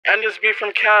And this be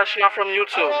from Cash, not from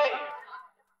YouTube.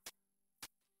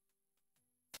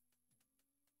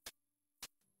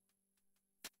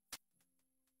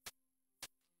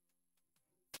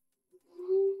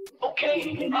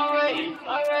 Okay, alright.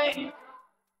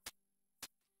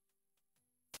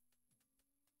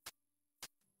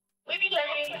 We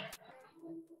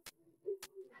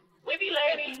be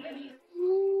lady.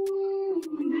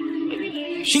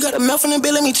 She got a mouth in the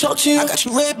bill, let me talk to you. I got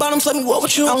you red bottoms, let me walk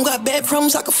with you. I don't got bad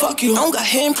problems, I can fuck you. I don't got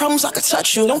hand problems, I can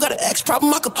touch you. Don't got an ex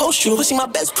problem, I can post you. Pussy my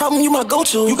best problem, you my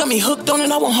go-to. You got me hooked on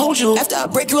it, I won't hold you. After I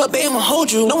break you up, babe, I'ma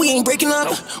hold you. No, we ain't breaking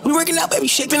up. We working out, baby,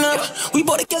 shaping up. We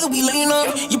bought together, we laying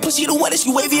up. You pussy the wettest,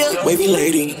 you wavy up. Wavy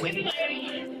lady.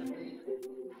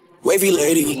 Wavy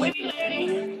lady.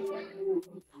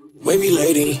 Wavy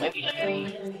lady.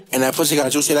 And that pussy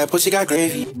got juicy, that pussy got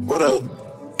gravy. What up?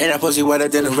 And that pussy wetter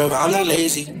than the river, I'm not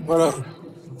lazy. What up?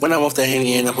 When I'm off the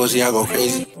Henny and that pussy, I go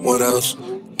crazy. What else?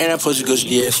 And that pussy good,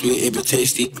 yeah, sweet, it be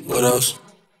tasty. What else?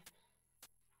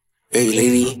 Baby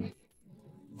lady.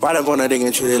 Why the gonna dig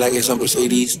and treat it like it's some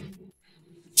Mercedes?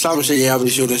 Some shit, yeah, I be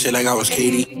shooting shit like I was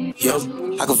Katie. Yo,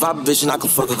 I can vibe a bitch and I can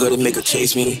fuck her good and make her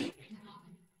chase me.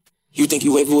 You think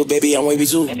you wavy with baby, I'm wavy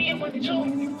too.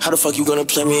 How the fuck you gonna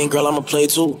play me and girl, I'ma play it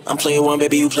too. I'm playing one,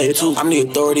 baby, you play it too. I'm the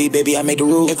authority, baby, I make the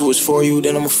rules. If it was for you,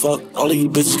 then I'ma fuck all of you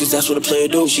bitches, cause that's what a player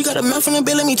do. She got a mouth in the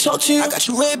bill, let me talk to you. I got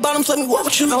you red bottoms, let me walk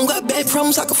with you. I don't got bad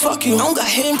problems, I can fuck you. I don't got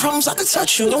hand problems, I can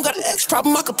touch you. Don't got an ex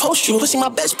problem, I can post you. Pussy my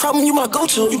best problem, you my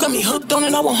go-to. You got me hooked on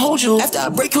it, I won't hold you. After I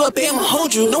break you up, babe, I'ma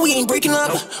hold you. No, we ain't breaking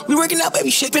up. We working out, baby,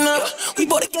 shaping up. We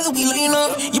bought together, we laying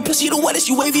up. You pussy the wettest,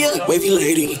 you wavy up. Wavy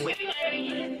lady.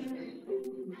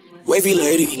 Wavy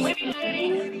lady.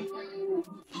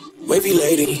 Wavy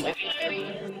lady.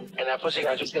 And that pussy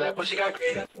got juicy, that pussy got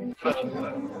great. And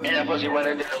that pussy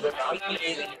wetter than the river, I'm not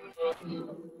lazy.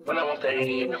 When I'm off the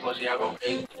Henny and the pussy, I go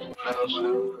crazy. What else?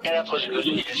 And that pussy good,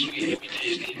 yeah, sweet, it be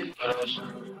tasty. What else?